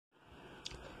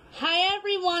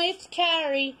everyone, it's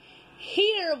Carrie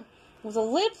here with a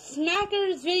Lip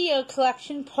Smackers video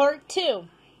collection part 2. I'm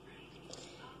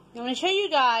going to show you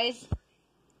guys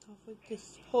what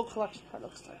this whole collection card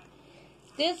looks like.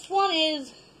 This one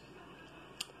is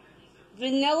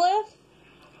vanilla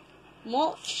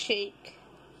malt shake.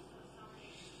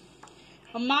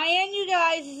 On my end, you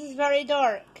guys, this is very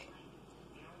dark.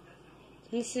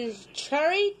 This is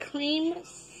cherry cream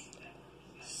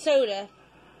soda.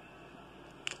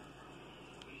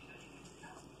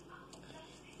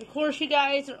 Of course, you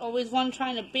guys are always one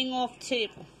trying to bing off the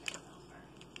table.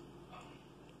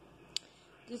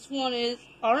 This one is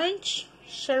orange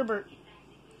sherbet.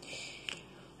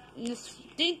 And this,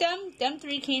 I think them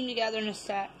three came together in a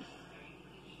set.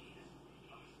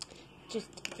 Just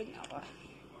vanilla.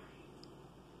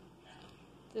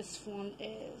 This one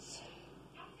is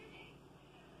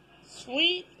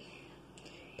sweet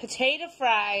potato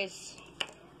fries.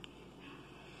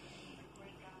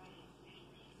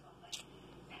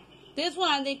 This one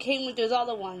I think came with those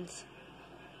other ones.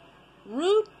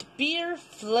 Root beer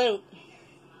float.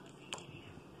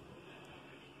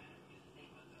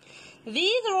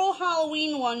 These are all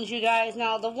Halloween ones, you guys.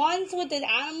 Now, the ones with the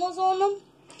animals on them,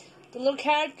 the little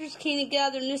characters came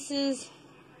together, and this is,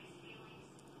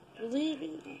 I believe,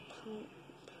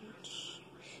 punch.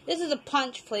 This is a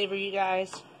punch flavor, you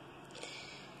guys.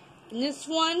 And this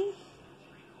one,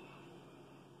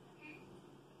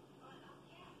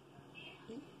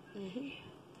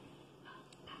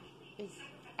 is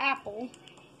apple.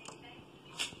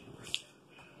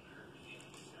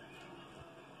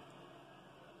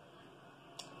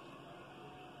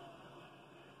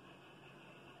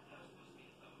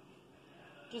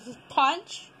 This is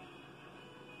punch.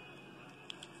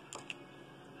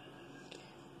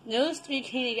 Those three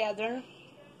came together.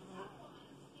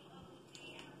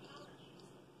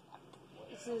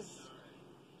 This is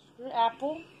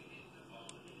apple.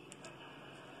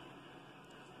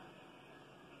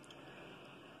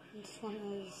 This one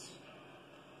is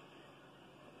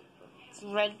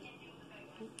red.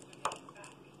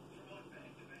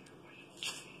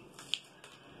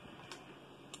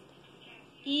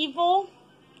 Evil.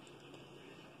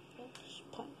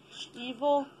 Punch.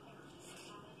 Evil.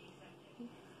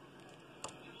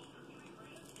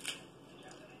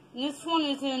 And this one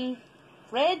is in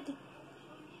red.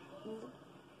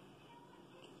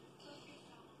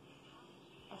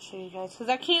 I'll show you guys because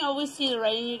I can't always see the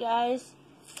writing, you guys.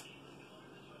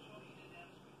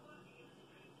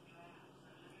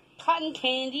 Cotton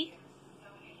candy.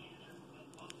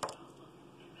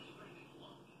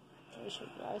 Let me show you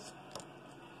guys.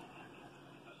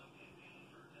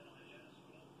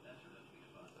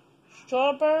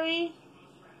 Strawberry.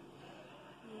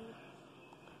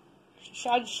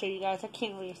 I'll just show you guys. I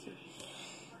can't really see.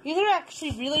 These are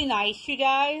actually really nice, you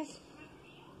guys.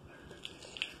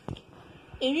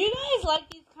 If you guys like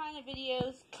these kind of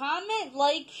videos, comment,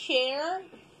 like, share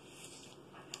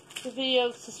the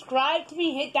video, subscribe to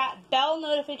me, hit that bell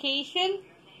notification.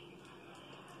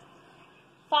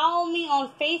 Follow me on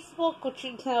Facebook, which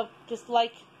you can just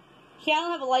like. See, I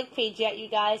don't have a like page yet, you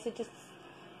guys. So just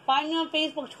find me on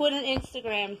Facebook, Twitter, and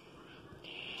Instagram.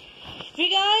 If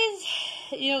you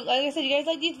guys, like I said, you guys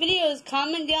like these videos,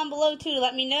 comment down below too to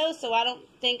let me know so I don't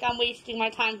think I'm wasting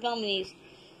my time filming these.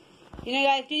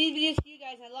 Guys, do these videos for you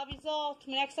guys. I love you all.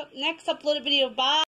 To my next uploaded video. Bye.